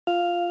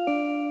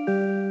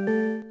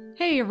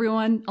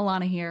everyone,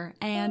 Alana here,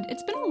 and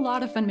it's been a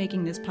lot of fun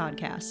making this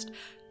podcast.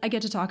 I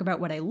get to talk about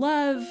what I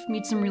love,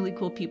 meet some really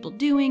cool people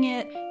doing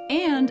it,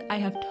 and I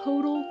have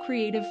total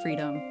creative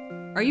freedom.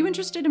 Are you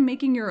interested in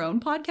making your own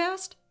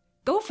podcast?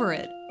 Go for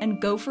it, and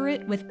go for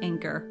it with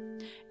Anchor.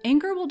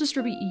 Anchor will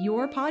distribute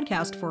your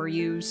podcast for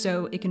you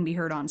so it can be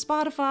heard on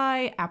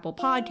Spotify, Apple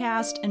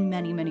Podcast, and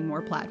many, many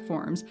more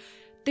platforms.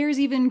 There's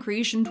even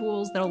creation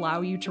tools that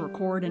allow you to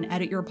record and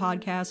edit your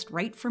podcast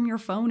right from your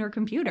phone or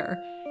computer.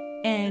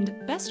 And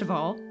best of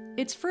all,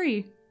 it's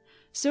free.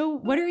 So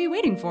what are you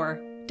waiting for?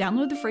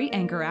 Download the free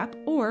Anchor app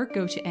or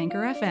go to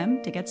Anchor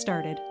FM to get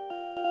started.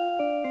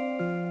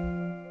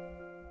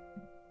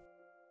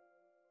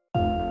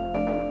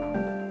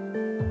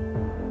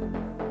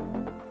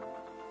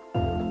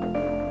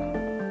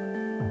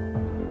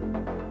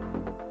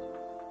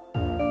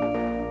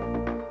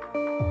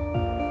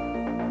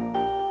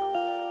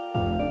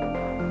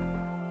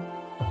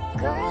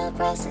 Girl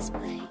Presses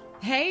Play.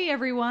 Hey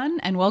everyone,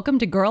 and welcome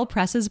to Girl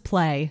Presses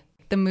Play,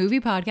 the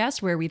movie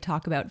podcast where we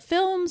talk about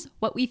films,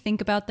 what we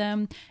think about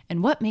them,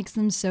 and what makes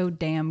them so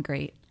damn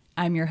great.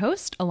 I'm your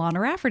host,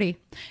 Alana Rafferty.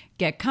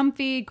 Get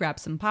comfy, grab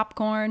some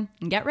popcorn,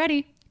 and get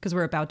ready, because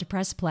we're about to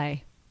press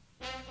play.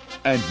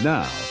 And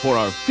now for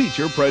our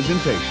feature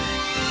presentation.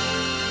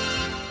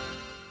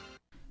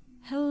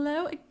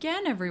 Hello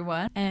again,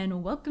 everyone,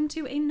 and welcome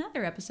to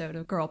another episode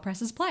of Girl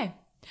Presses Play.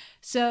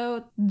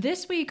 So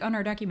this week on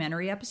our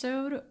documentary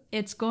episode,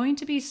 it's going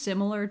to be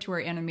similar to our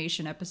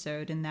animation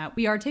episode in that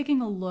we are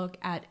taking a look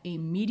at a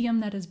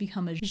medium that has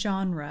become a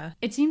genre.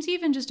 It seems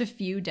even just a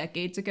few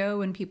decades ago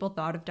when people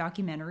thought of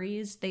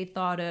documentaries, they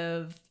thought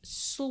of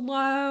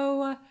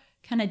slow,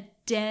 kind of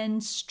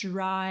dense,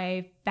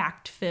 dry,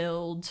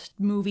 fact-filled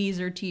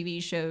movies or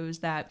TV shows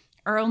that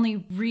are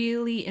only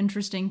really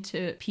interesting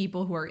to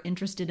people who are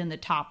interested in the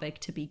topic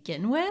to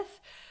begin with.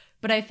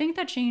 But I think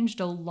that changed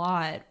a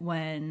lot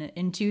when,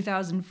 in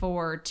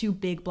 2004, two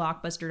big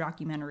blockbuster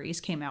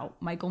documentaries came out.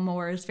 Michael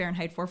Moore's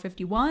Fahrenheit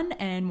 451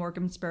 and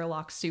Morgan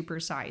Spurlock's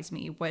Super Size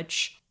Me,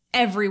 which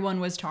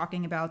everyone was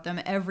talking about them.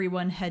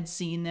 Everyone had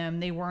seen them.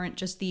 They weren't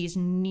just these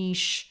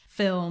niche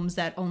films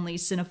that only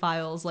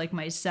cinephiles like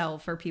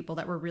myself or people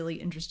that were really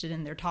interested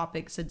in their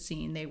topics had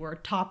seen. They were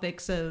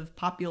topics of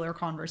popular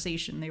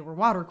conversation. They were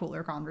water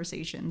cooler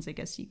conversations, I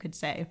guess you could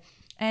say.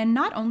 And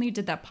not only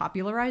did that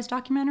popularize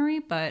documentary,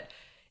 but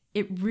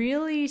it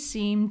really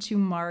seemed to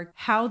mark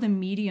how the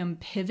medium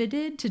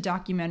pivoted to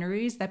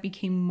documentaries that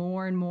became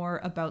more and more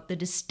about the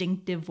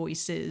distinctive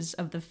voices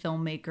of the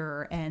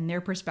filmmaker and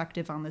their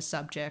perspective on the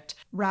subject,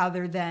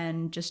 rather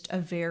than just a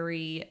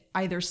very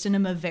either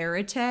cinema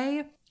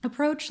verite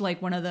approach,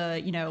 like one of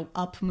the,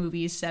 Up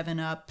movies, 7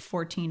 Up,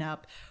 14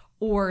 Up,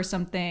 or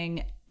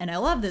something, and I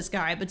love this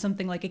guy, but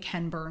something like a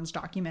Ken Burns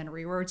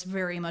documentary where it's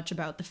very much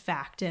about the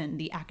fact and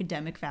the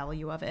academic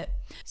value of it.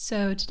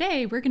 So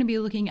today we're going to be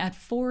looking at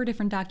 4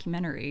 different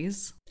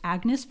documentaries.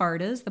 Agnes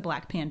Varda's The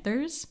Black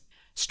Panthers,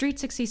 Street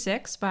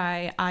 66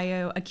 by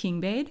Ayo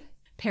Akingbade,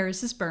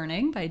 Paris is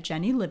Burning by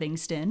Jenny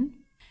Livingston,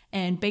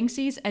 and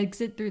Banksy's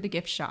Exit Through the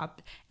Gift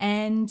Shop,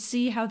 and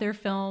see how their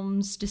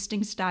films'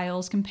 distinct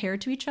styles compare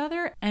to each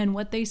other and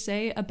what they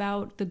say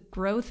about the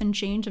growth and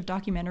change of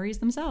documentaries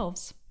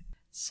themselves.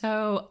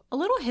 So, a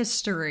little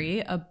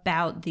history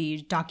about the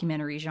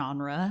documentary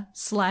genre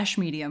 /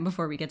 medium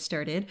before we get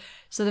started.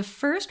 So, the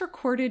first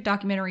recorded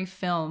documentary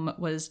film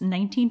was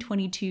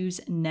 1922's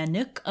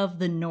Nanook of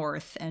the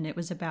North, and it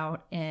was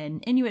about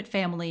an Inuit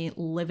family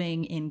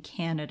living in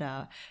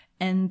Canada.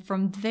 And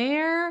from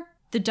there,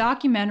 the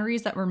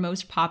documentaries that were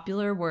most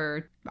popular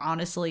were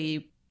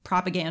honestly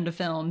propaganda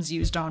films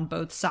used on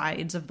both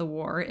sides of the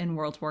war in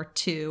World War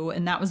II,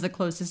 and that was the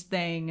closest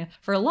thing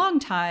for a long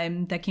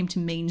time that came to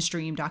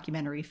mainstream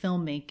documentary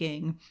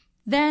filmmaking.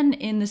 Then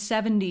in the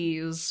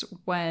 70s,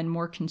 when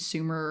more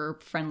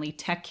consumer-friendly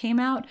tech came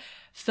out,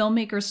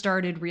 filmmakers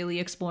started really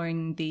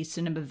exploring the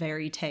cinema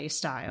verite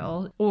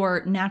style,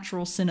 or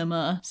natural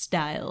cinema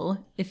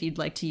style, if you'd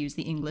like to use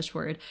the English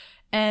word.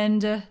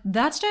 And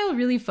that style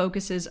really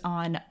focuses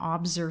on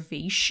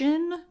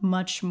observation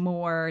much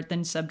more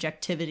than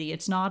subjectivity.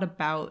 It's not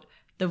about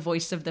the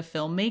voice of the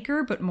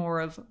filmmaker, but more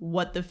of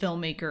what the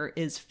filmmaker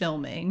is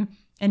filming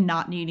and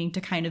not needing to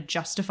kind of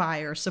justify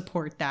or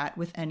support that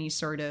with any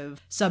sort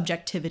of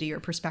subjectivity or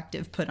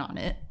perspective put on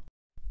it.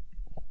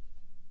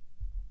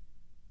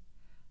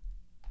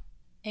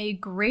 A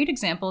great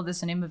example of the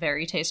cinema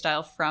verite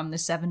style from the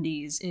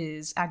 70s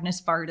is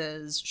Agnes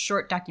Varda's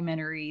short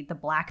documentary, The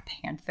Black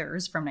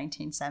Panthers, from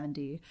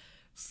 1970.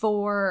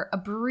 For a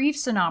brief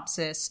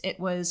synopsis, it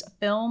was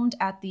filmed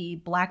at the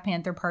Black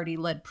Panther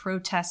Party-led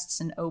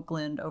protests in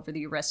Oakland over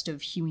the arrest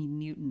of Huey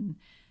Newton.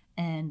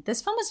 And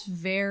this film is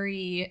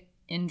very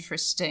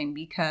interesting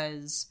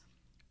because,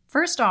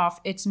 first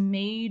off, it's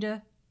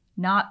made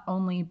not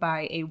only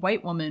by a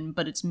white woman,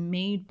 but it's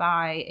made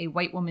by a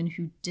white woman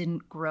who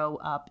didn't grow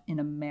up in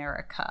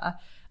America.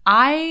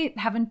 I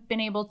haven't been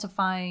able to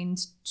find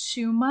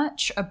too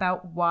much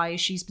about why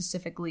she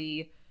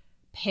specifically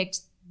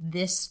picked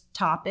this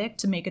topic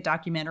to make a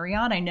documentary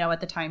on. I know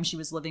at the time she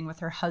was living with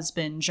her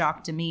husband,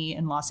 Jacques Demy,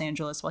 in Los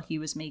Angeles while he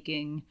was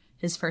making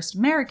his first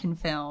American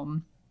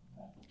film.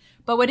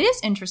 But what is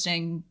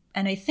interesting,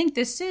 and I think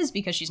this is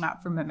because she's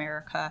not from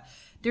America,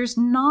 there's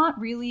not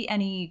really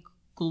any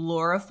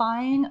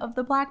glorifying of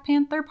the Black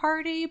Panther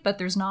Party, but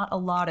there's not a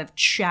lot of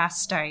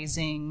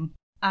chastising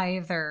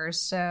either.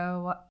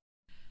 So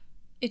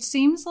it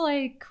seems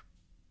like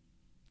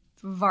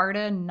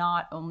Varda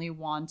not only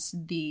wants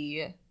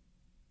the,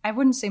 I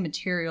wouldn't say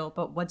material,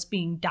 but what's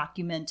being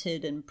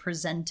documented and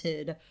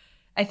presented.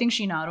 I think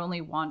she not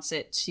only wants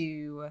it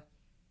to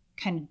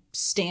kind of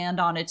stand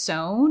on its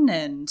own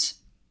and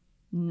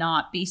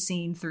not be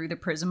seen through the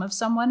prism of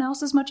someone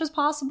else as much as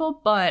possible,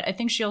 but I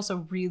think she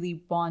also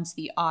really wants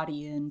the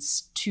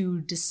audience to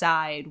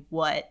decide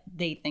what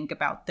they think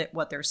about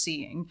what they're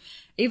seeing.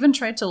 I even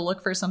tried to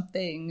look for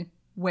something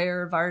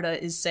where Varda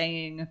is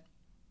saying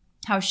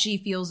how she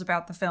feels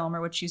about the film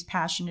or what she's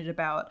passionate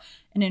about.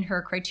 And in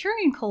her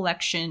Criterion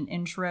Collection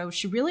intro,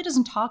 she really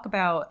doesn't talk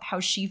about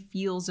how she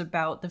feels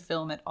about the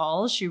film at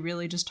all. She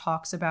really just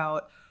talks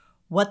about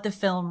what the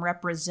film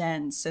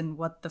represents and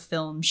what the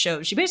film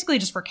shows. She basically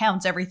just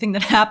recounts everything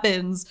that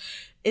happens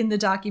in the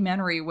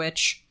documentary,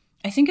 which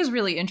I think is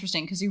really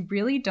interesting because you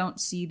really don't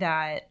see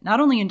that not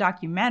only in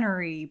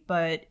documentary,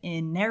 but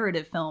in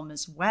narrative film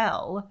as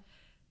well.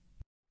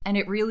 And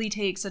it really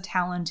takes a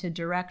talented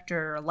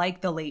director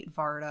like the late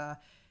Varda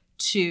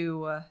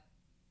to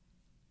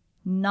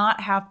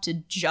not have to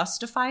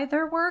justify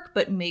their work,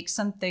 but make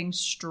something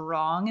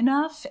strong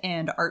enough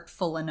and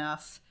artful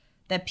enough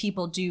that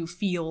people do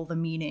feel the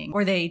meaning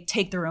or they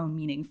take their own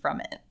meaning from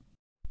it.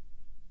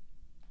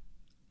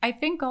 I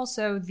think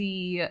also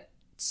the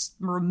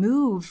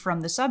remove from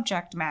the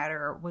subject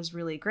matter was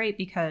really great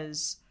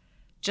because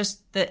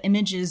just the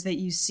images that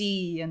you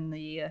see and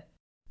the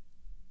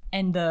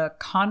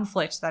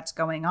conflict that's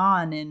going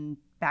on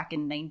back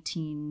in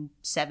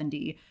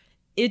 1970,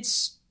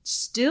 it's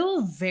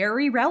still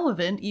very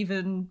relevant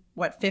even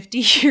 50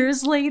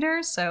 years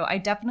later. So I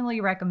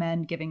definitely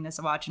recommend giving this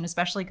a watch, and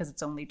especially because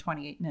it's only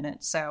 28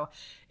 minutes. So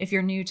if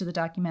you're new to the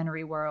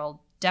documentary world,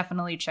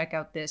 definitely check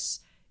out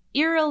this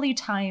eerily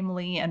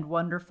timely and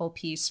wonderful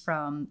piece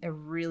from a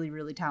really,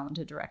 really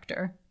talented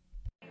director.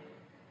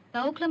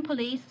 The Oakland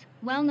police,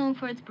 well known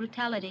for its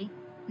brutality,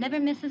 never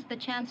misses the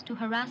chance to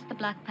harass the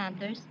Black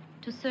Panthers,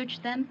 to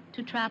search them,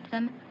 to trap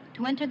them,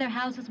 to enter their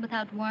houses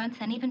without warrants,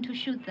 and even to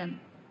shoot them,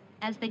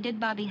 as they did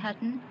Bobby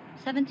Hutton,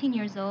 17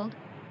 years old,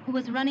 who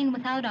was running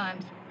without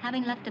arms,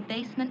 having left a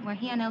basement where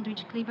he and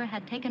Eldridge Cleaver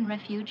had taken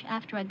refuge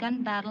after a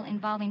gun battle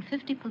involving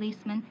 50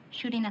 policemen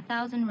shooting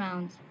 1,000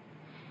 rounds.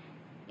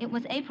 It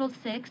was April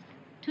 6th,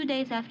 2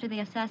 days after the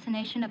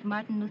assassination of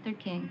Martin Luther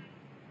King.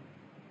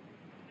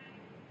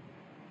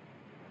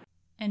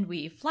 And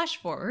we flash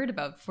forward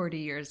about 40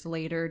 years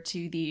later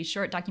to the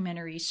short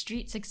documentary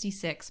Street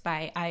 66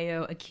 by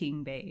Ayo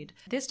Akingbade.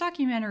 This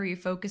documentary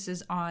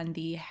focuses on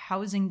the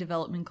housing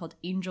development called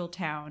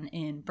Angeltown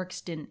in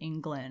Brixton,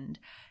 England.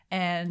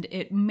 And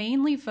it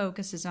mainly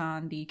focuses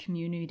on the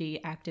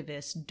community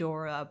activist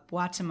Dora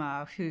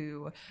Bwatama,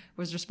 who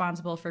was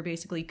responsible for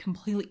basically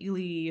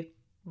completely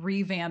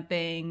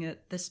revamping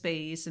the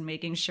space and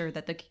making sure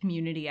that the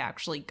community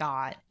actually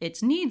got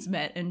its needs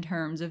met in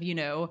terms of,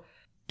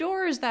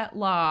 doors that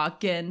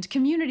lock and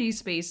community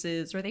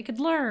spaces where they could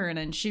learn.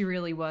 And she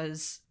really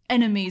was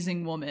an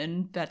amazing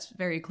woman. That's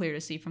very clear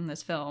to see from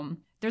this film.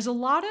 There's a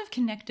lot of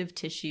connective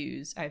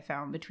tissues I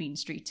found between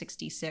Street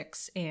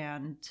 66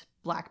 and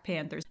Black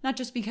Panthers, not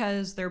just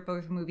because they're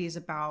both movies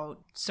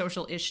about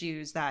social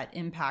issues that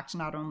impact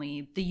not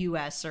only the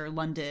US or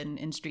London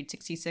in Street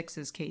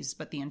 66's case,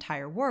 but the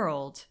entire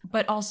world,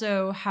 but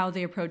also how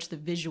they approach the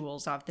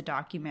visuals of the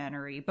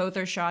documentary. Both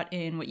are shot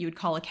in what you would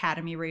call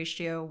Academy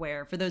ratio,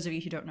 where, for those of you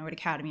who don't know what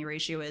Academy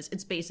ratio is,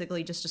 it's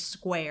basically just a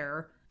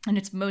square. And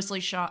it's mostly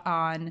shot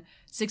on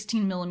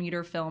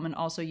 16mm film and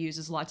also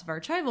uses lots of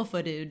archival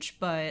footage,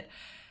 but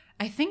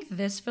I think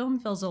this film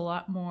feels a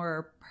lot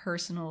more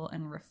personal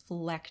and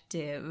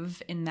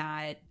reflective in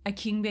that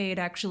Akingbade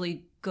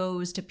actually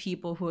goes to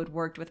people who had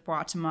worked with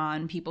Bwatama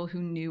and people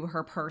who knew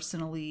her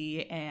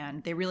personally,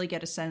 and they really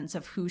get a sense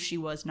of who she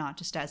was, not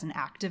just as an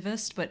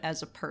activist, but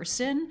as a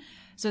person.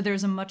 So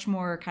there's a much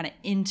more kind of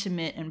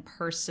intimate and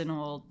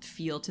personal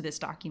feel to this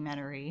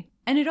documentary.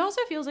 And it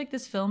also feels like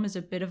this film is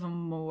a bit of a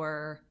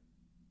more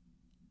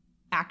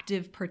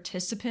active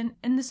participant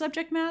in the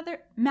subject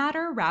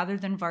matter rather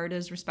than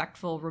Varda's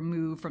respectful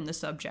remove from the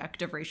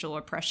subject of racial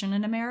oppression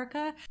in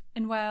America.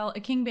 And while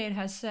Akingbade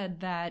has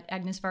said that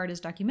Agnes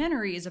Varda's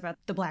documentaries about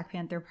the Black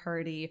Panther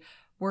Party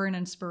were an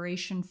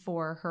inspiration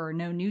for her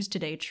No News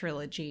Today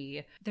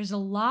trilogy, there's a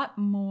lot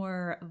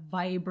more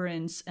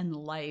vibrance and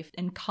life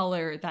and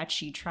color that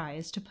she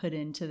tries to put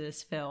into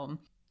this film.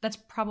 That's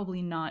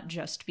probably not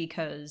just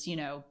because,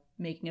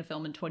 making a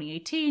film in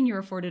 2018, you're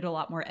afforded a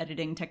lot more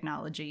editing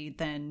technology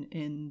than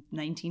in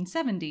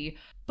 1970.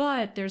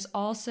 But there's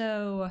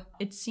also,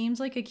 it seems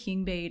like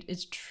Akingbade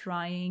is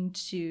trying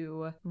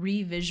to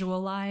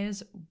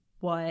revisualize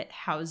what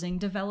housing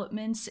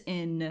developments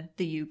in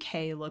the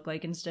UK look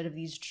like instead of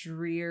these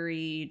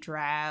dreary,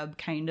 drab,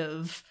 kind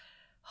of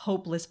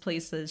hopeless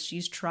places.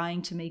 She's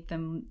trying to make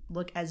them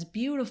look as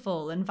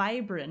beautiful and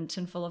vibrant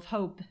and full of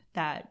hope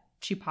that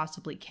she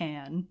possibly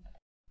can.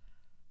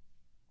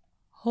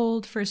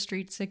 Hold for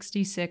Street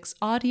 66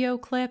 audio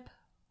clip.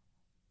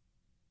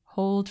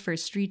 Hold for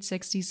Street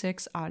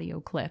 66 audio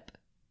clip.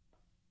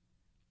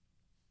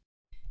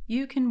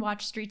 You can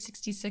watch Street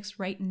 66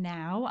 right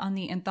now on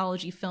the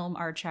Anthology Film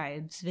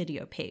Archives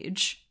video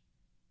page.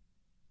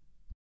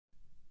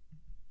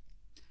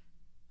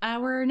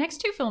 Our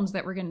next two films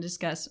that we're going to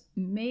discuss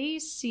may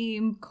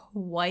seem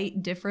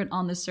quite different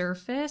on the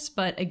surface,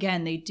 but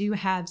again, they do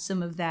have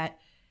some of that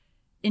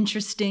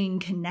interesting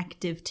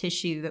connective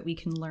tissue that we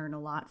can learn a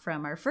lot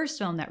from. Our first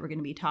film that we're going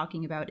to be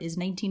talking about is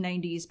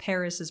 1990's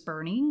Paris is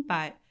Burning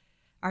by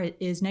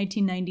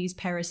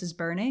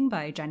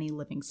Jenny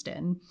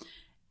Livingston.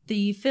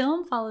 The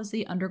film follows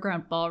the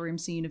underground ballroom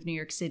scene of New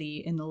York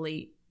City in the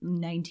late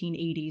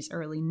 1980s,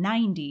 early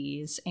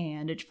 90s,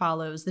 and it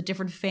follows the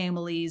different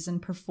families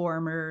and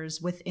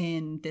performers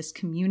within this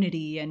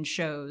community and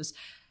shows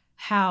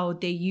how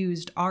they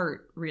used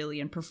art,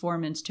 really, and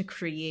performance to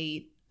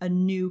create a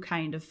new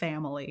kind of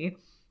family.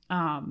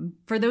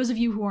 For those of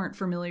you who aren't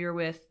familiar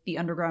with the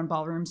underground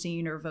ballroom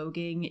scene or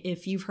voguing,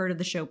 if you've heard of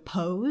the show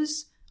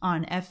Pose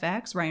on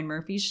FX, Ryan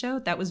Murphy's show,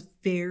 that was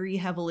very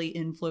heavily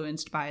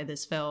influenced by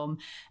this film.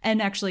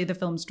 And actually, the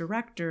film's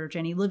director,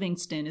 Jenny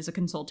Livingston, is a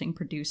consulting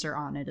producer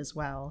on it as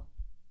well.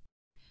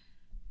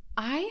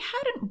 I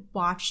hadn't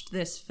watched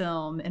this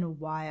film in a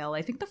while.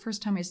 I think the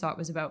first time I saw it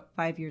was about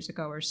 5 years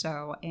ago or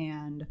so.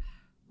 And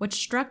what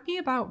struck me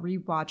about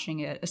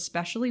rewatching it,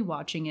 especially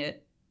watching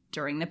it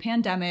during the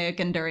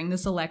pandemic and during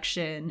this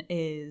election,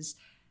 is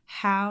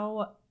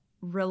how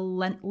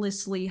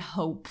relentlessly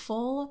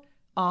hopeful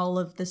all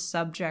of the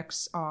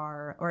subjects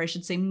are, or I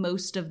should say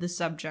most of the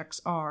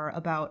subjects are,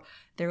 about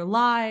their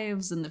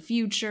lives and the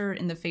future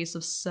in the face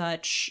of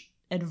such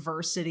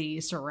adversity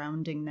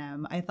surrounding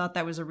them. I thought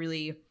that was a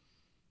really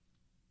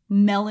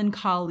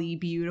melancholy,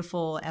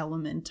 beautiful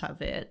element of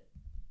it.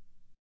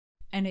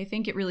 And I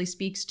think it really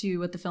speaks to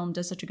what the film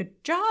does such a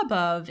good job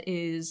of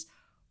is,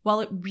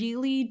 while it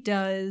really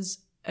does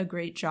a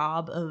great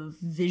job of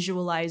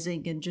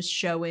visualizing and just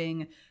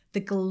showing the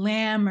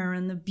glamour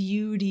and the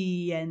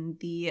beauty and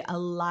the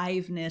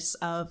aliveness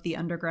of the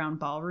underground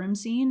ballroom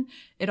scene,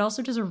 it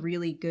also does a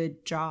really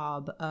good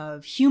job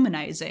of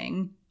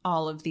humanizing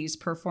all of these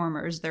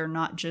performers. They're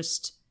not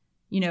just,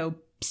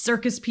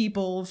 circus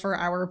people for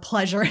our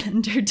pleasure and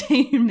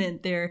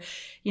entertainment. They're,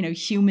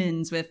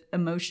 humans with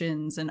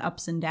emotions and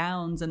ups and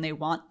downs, and they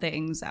want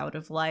things out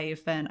of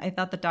life. And I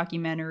thought the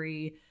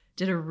documentary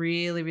did a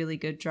really, really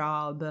good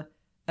job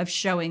of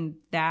showing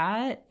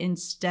that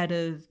instead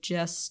of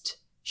just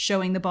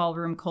showing the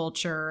ballroom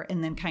culture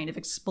and then kind of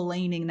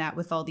explaining that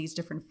with all these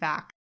different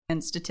facts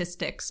and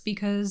statistics,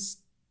 because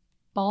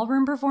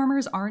ballroom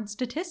performers aren't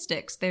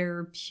statistics.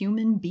 They're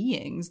human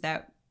beings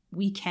that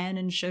we can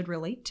and should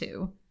relate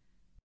to.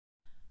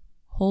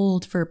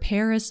 Hold for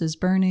Paris is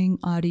Burning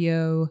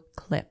audio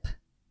clip.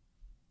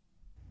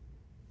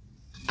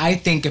 I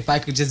think if I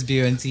could just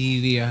be on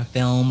TV or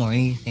film or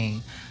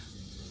anything,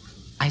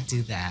 I'd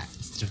do that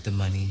instead of the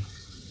money.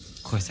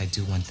 Of course, I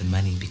do want the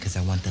money because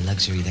I want the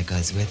luxury that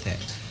goes with it.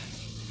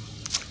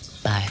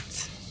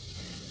 But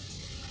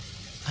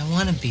I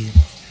want to be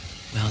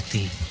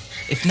wealthy.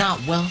 If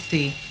not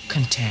wealthy,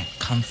 content,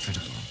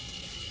 comfortable.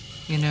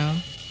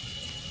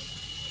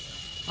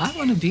 I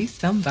want to be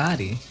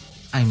somebody.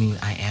 I mean,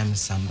 I am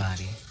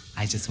somebody.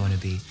 I just want to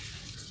be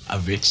a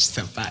rich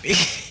somebody.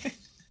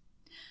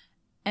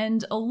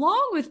 And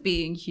along with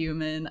being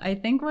human, I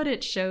think what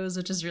it shows,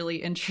 which is really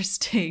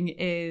interesting,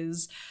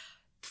 is,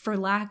 for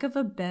lack of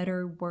a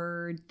better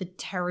word, the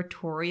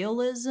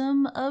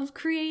territorialism of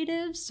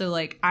creatives. So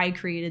I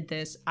created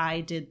this,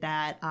 I did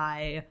that,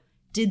 I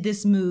did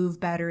this move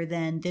better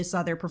than this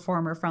other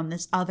performer from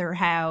this other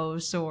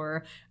house,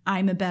 or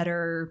I'm a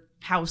better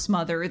house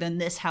mother than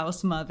this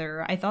house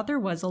mother. I thought there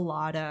was a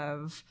lot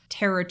of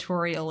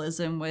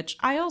territorialism, which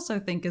I also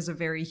think is a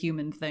very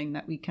human thing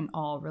that we can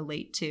all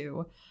relate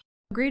to.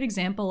 A great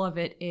example of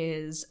it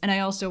is, and I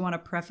also want to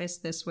preface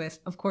this with,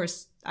 of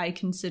course, I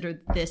consider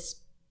this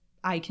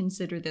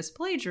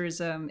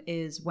plagiarism,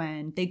 is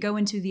when they go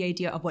into the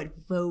idea of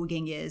what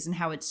voguing is and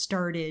how it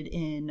started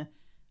in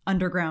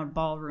underground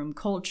ballroom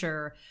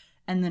culture.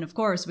 And then, of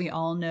course, we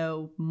all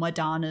know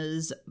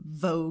Madonna's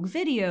Vogue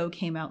video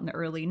came out in the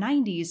early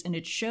 90s, and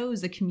it shows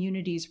the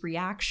community's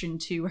reaction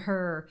to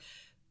her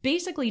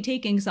basically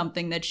taking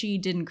something that she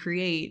didn't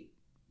create,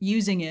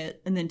 using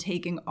it, and then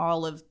taking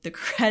all of the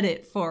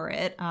credit for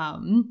it.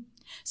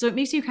 So it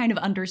makes you kind of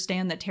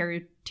understand that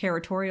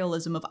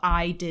territorialism of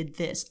I did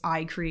this,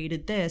 I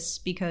created this,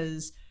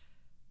 because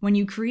when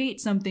you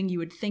create something, you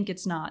would think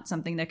it's not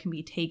something that can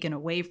be taken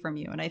away from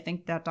you. And I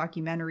think that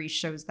documentary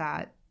shows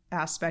that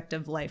aspect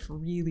of life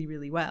really,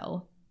 really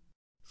well.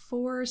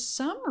 For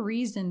some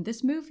reason,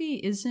 this movie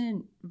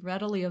isn't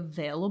readily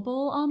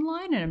available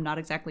online, and I'm not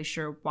exactly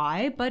sure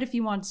why, but if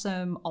you want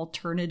some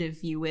alternative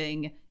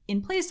viewing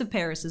in place of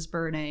Paris is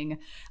Burning,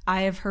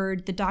 I have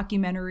heard the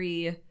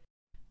documentary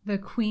The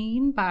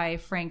Queen by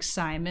Frank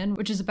Simon,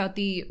 which is about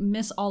the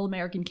Miss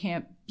All-American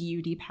Camp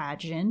Beauty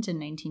pageant in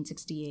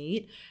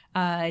 1968.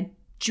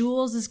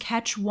 Jules'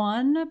 Catch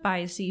One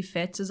by C.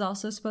 Fitz is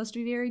also supposed to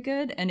be very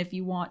good. And if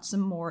you want some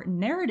more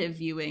narrative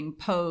viewing,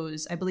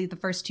 Pose, I believe the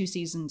first 2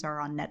 seasons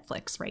are on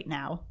Netflix right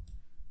now.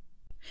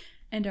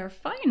 And our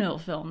final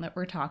film that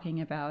we're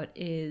talking about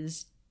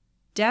is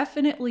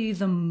definitely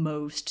the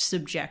most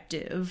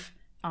subjective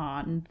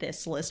on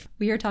this list.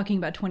 We are talking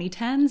about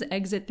 2010's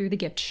Exit Through the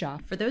Gift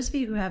Shop. For those of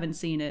you who haven't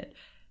seen it,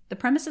 the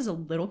premise is a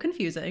little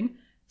confusing,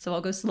 so I'll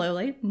go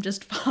slowly and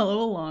just follow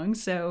along.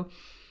 So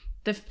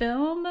the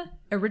film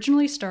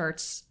originally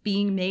starts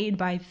being made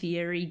by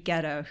Thierry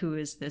Guetta, who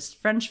is this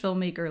French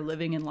filmmaker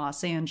living in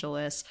Los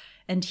Angeles,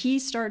 and he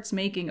starts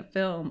making a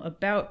film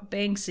about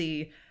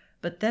Banksy,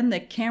 but then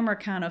the camera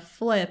kind of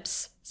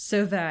flips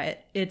so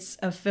that it's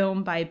a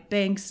film by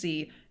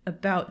Banksy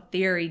about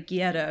Thierry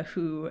Guetta,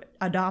 who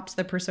adopts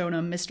the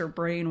persona Mr.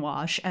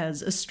 Brainwash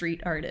as a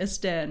street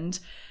artist. And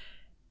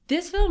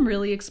this film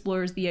really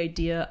explores the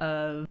idea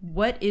of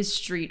what is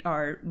street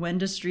art, when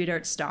does street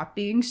art stop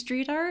being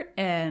street art,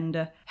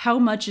 and how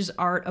much is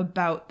art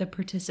about the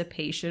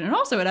participation. And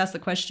also it asks the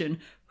question,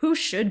 who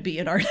should be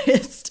an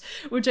artist?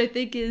 Which I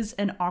think is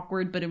an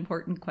awkward but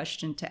important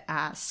question to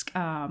ask.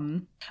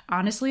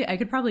 Honestly, I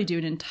could probably do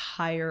an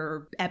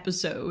entire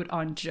episode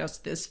on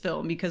just this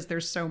film because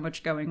there's so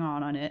much going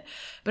on it.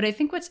 But I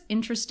think what's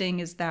interesting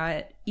is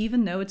that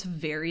even though it's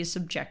very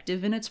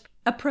subjective in its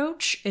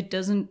approach, it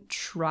doesn't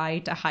try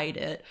to hide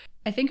it.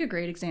 I think a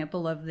great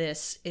example of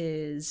this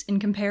is in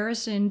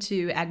comparison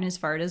to Agnes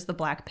Varda's The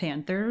Black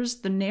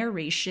Panthers, the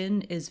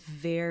narration is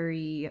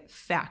very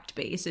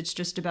fact-based. It's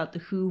just about the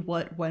who,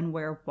 what, when,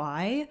 where,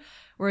 why.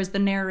 Whereas the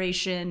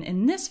narration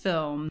in this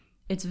film,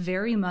 it's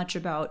very much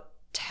about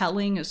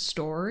telling a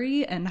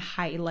story and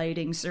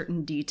highlighting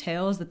certain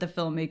details that the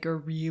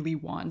filmmaker really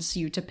wants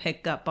you to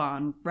pick up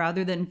on.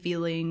 Rather than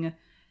feeling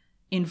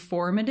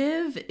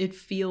informative, it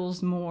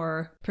feels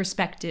more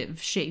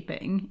perspective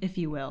shaping, if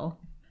you will.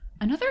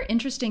 Another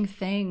interesting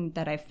thing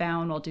that I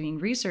found while doing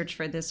research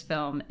for this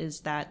film is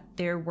that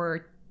there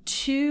were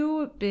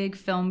 2 big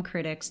film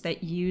critics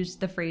that used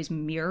the phrase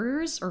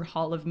mirrors or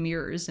Hall of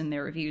Mirrors in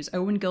their reviews.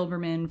 Owen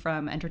Gilberman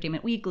from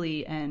Entertainment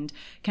Weekly and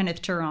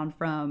Kenneth Turon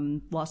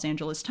from Los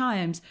Angeles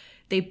Times.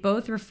 They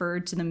both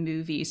referred to the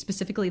movie,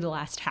 specifically the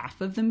last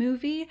half of the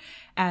movie,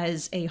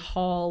 as a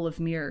Hall of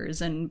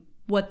Mirrors. And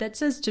what that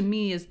says to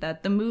me is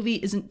that the movie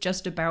isn't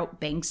just about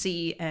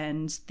Banksy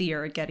and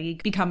Thierry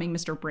Guetta becoming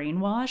Mr.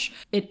 Brainwash.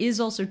 It is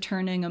also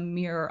turning a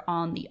mirror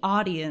on the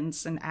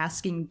audience and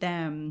asking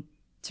them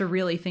to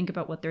really think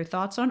about what their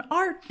thoughts on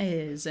art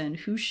is and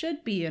who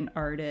should be an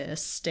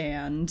artist.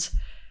 And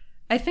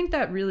I think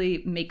that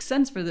really makes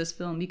sense for this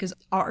film because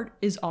art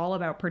is all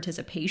about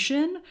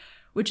participation,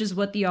 which is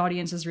what the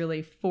audience is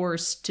really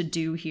forced to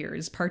do here,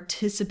 is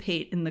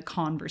participate in the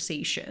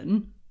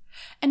conversation.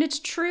 And it's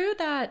true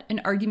that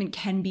an argument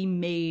can be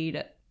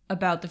made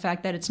about the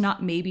fact that it's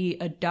not maybe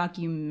a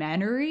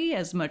documentary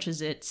as much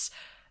as it's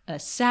a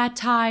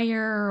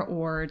satire,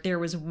 or there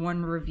was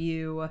one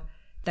review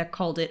that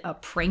called it a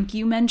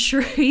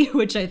prankumentary,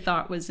 which I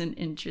thought was an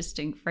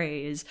interesting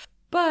phrase.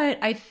 But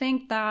I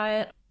think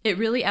that it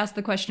really asks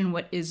the question,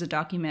 what is a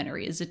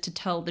documentary? Is it to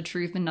tell the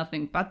truth and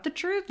nothing but the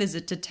truth? Is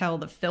it to tell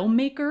the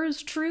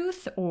filmmaker's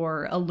truth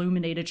or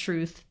illuminate a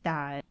truth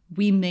that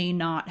we may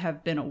not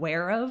have been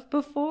aware of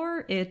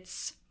before?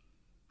 It's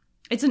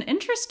an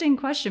interesting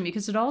question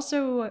because it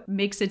also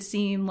makes it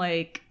seem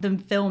like the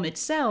film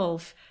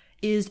itself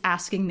is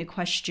asking the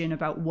question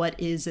about what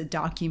is a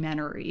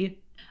documentary.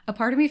 A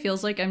part of me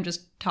feels like I'm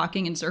just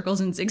talking in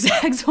circles and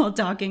zigzags while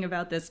talking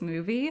about this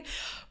movie,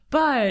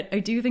 but I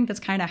do think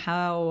that's kind of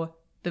how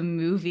the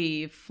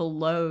movie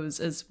flows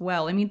as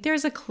well. I mean,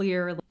 there's a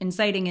clear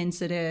inciting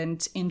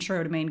incident,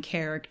 intro to main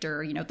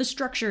character, the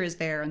structure is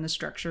there and the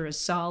structure is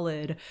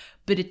solid,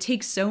 but it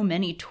takes so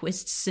many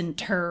twists and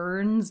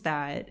turns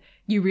that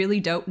you really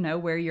don't know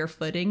where your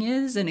footing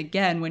is. And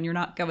again, when you're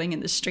not going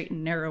in the straight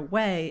and narrow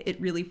way, it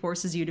really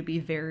forces you to be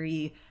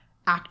very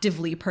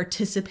actively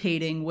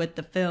participating with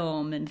the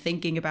film and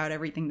thinking about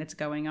everything that's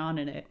going on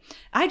in it.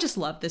 I just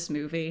love this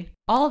movie.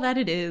 All that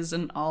it is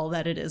and all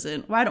that it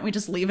isn't. Why don't we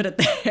just leave it at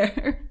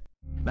there?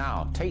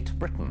 Now, Tate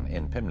Britain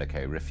in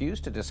Pimlico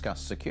refused to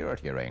discuss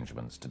security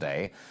arrangements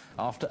today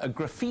after a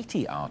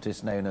graffiti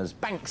artist known as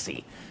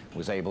Banksy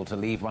was able to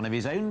leave one of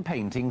his own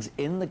paintings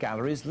in the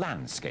gallery's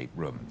landscape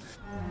room.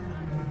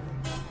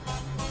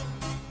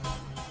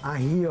 I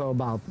hear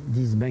about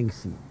this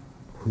Banksy.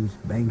 Who's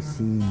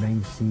Banksy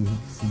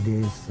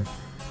this.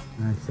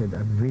 And I said,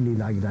 I really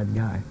like that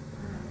guy,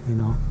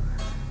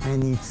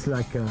 And it's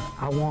like,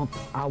 I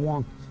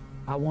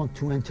want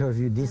to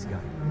interview this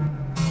guy.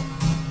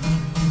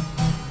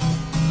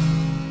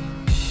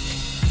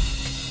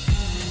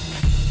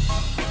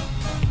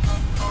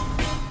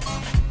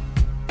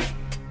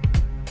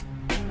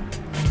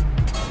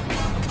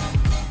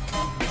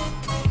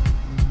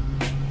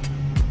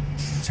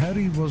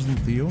 Gary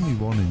wasn't the only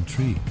one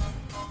intrigued.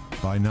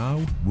 By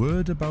now,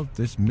 word about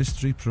this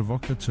mystery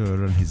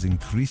provocateur and his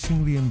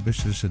increasingly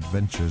ambitious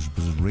adventures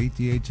was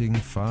radiating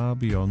far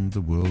beyond the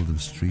world of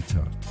street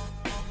art.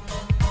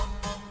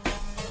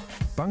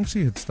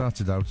 Banksy had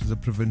started out as a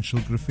provincial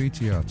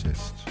graffiti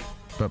artist,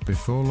 but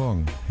before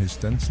long, his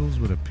stencils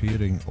were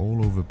appearing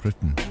all over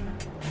Britain.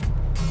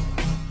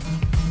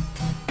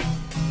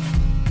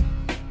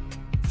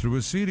 Through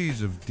a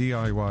series of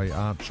DIY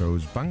art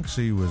shows,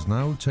 Banksy was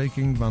now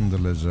taking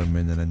vandalism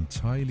in an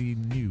entirely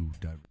new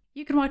direction.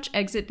 You can watch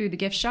Exit Through the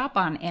Gift Shop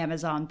on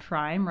Amazon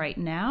Prime right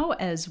now,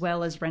 as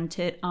well as rent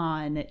it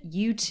on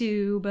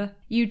YouTube,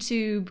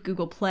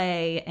 Google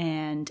Play,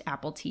 and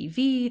Apple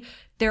TV.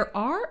 There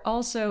are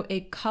also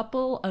a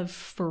couple of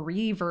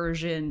free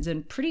versions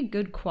and pretty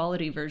good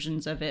quality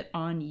versions of it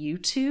on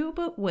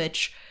YouTube,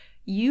 which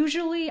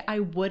usually I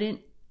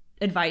wouldn't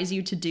advise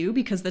you to do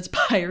because that's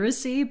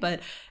piracy, but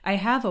I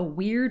have a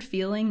weird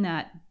feeling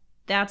that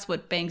that's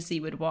what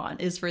Banksy would want,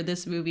 is for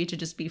this movie to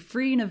just be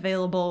free and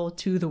available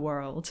to the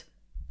world.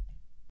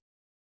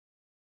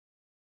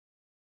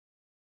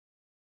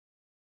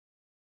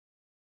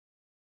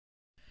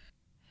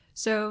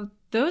 So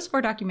those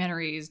 4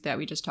 documentaries that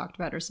we just talked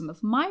about are some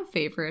of my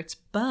favorites,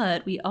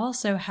 but we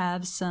also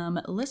have some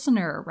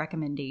listener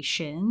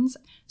recommendations.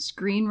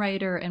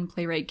 Screenwriter and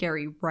playwright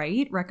Gary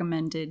Wright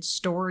recommended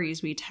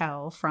Stories We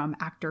Tell from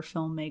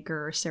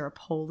actor-filmmaker Sarah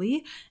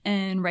Polley,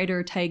 and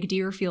writer Tig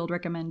Deerfield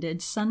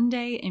recommended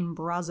Sunday in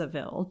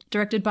Brazzaville,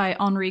 directed by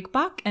Enrique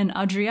Bach and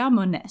Adria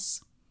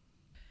Moniz.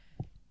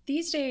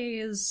 These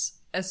days,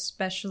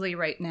 especially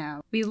right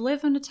now, we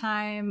live in a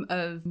time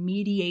of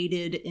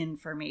mediated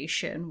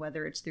information,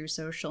 whether it's through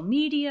social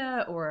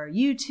media or our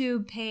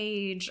YouTube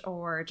page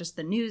or just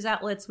the news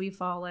outlets we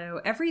follow.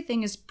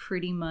 Everything is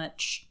pretty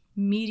much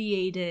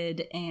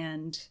mediated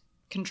and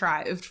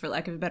contrived, for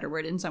lack of a better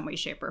word, in some way,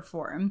 shape, or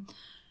form.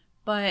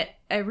 But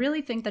I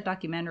really think that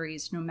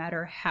documentaries, no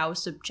matter how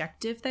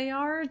subjective they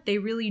are, they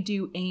really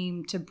do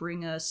aim to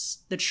bring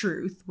us the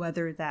truth,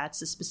 whether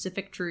that's a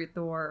specific truth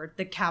or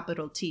the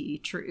capital T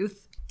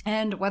truth.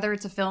 And whether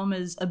it's a film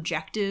as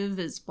objective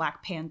as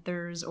Black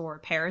Panthers or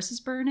Paris is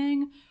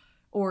Burning,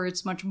 or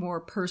it's much more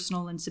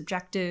personal and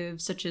subjective,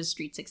 such as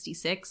Street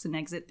 66 and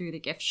Exit Through the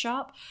Gift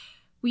Shop,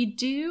 we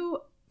do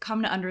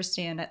come to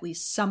understand at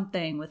least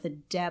something with a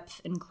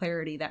depth and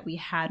clarity that we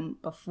hadn't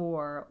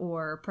before,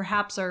 or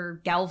perhaps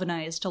are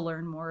galvanized to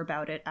learn more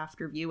about it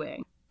after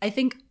viewing. I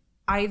think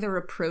either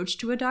approach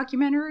to a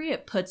documentary,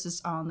 it puts us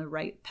on the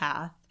right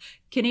path.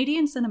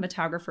 Canadian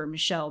cinematographer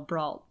Michel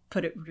Brault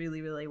put it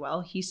really, really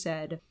well. He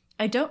said,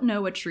 "I don't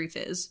know what truth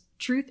is.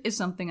 Truth is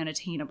something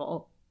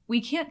unattainable.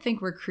 We can't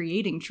think we're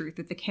creating truth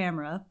with the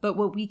camera, but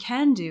what we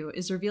can do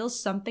is reveal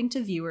something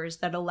to viewers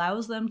that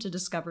allows them to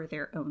discover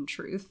their own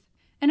truth."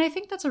 And I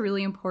think that's a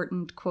really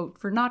important quote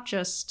for not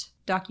just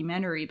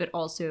documentary, but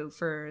also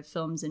for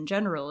films in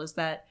general, is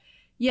that,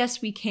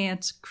 yes, we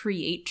can't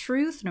create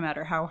truth no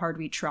matter how hard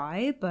we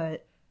try,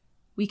 but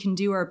we can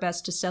do our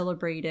best to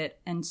celebrate it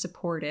and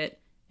support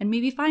it and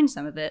maybe find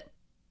some of it.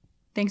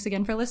 Thanks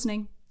again for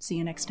listening. See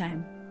you next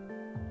time.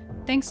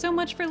 Thanks so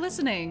much for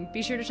listening.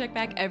 Be sure to check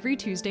back every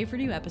Tuesday for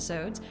new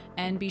episodes,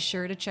 and be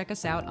sure to check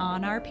us out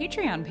on our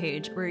Patreon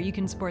page, where you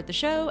can support the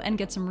show and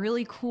get some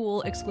really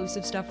cool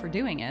exclusive stuff for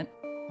doing it.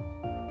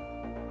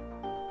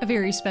 A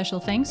very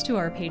special thanks to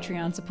our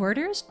Patreon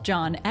supporters,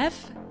 John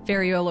F.,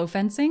 Variolo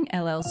Fencing,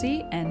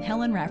 LLC, and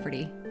Helen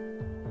Rafferty.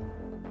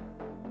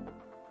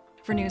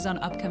 For news on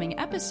upcoming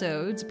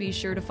episodes, be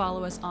sure to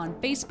follow us on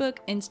Facebook,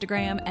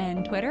 Instagram,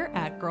 and Twitter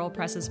at Girl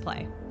Presses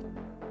Play.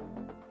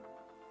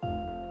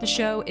 The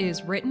show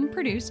is written,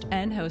 produced,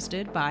 and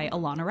hosted by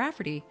Alana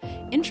Rafferty.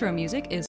 Intro music is